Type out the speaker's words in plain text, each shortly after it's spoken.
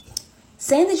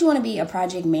Saying that you want to be a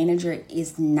project manager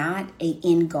is not an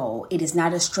end goal. It is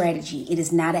not a strategy. It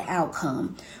is not an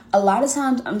outcome. A lot of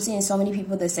times I'm seeing so many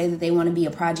people that say that they want to be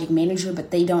a project manager, but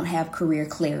they don't have career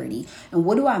clarity. And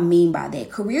what do I mean by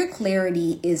that? Career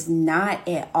clarity is not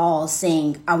at all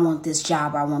saying, I want this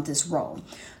job, or I want this role.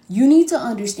 You need to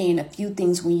understand a few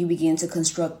things when you begin to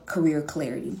construct career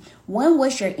clarity. One,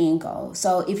 what's your end goal?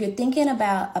 So if you're thinking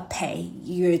about a pay,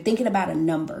 you're thinking about a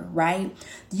number, right?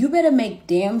 You better make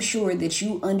damn sure that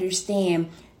you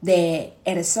understand that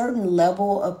at a certain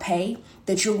level of pay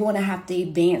that you're going to have to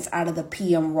advance out of the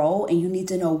PM role, and you need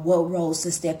to know what roles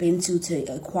to step into to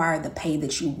acquire the pay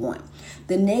that you want.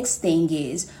 The next thing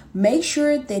is make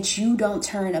sure that you don't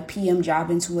turn a PM job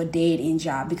into a dead end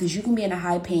job, because you can be in a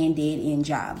high paying dead end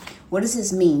job. What does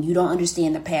this mean? You don't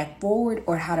understand the path forward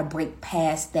or how to break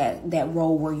past that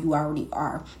role where you already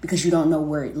are, because you don't know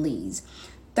where it leads.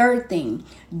 Third thing,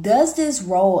 does this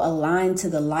role align to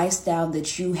the lifestyle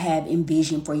that you have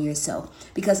envisioned for yourself?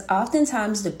 Because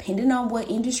oftentimes, depending on what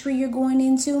industry you're going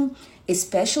into,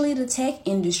 especially the tech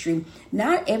industry,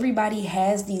 not everybody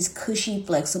has these cushy,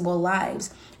 flexible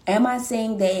lives. Am I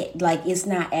saying that like it's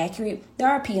not accurate? There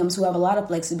are PMs who have a lot of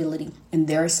flexibility, and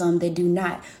there are some that do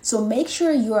not. So make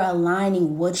sure you're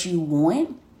aligning what you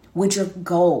want with your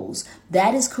goals.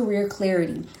 That is career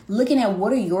clarity. Looking at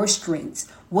what are your strengths?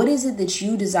 What is it that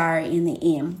you desire in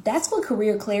the end? That's what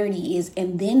career clarity is.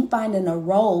 And then finding a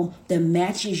role that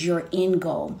matches your end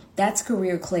goal. That's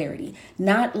career clarity.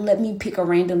 Not let me pick a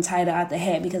random title out the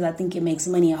hat because I think it makes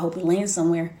money. I hope it lands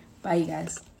somewhere. Bye, you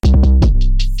guys.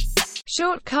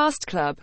 Shortcast Club.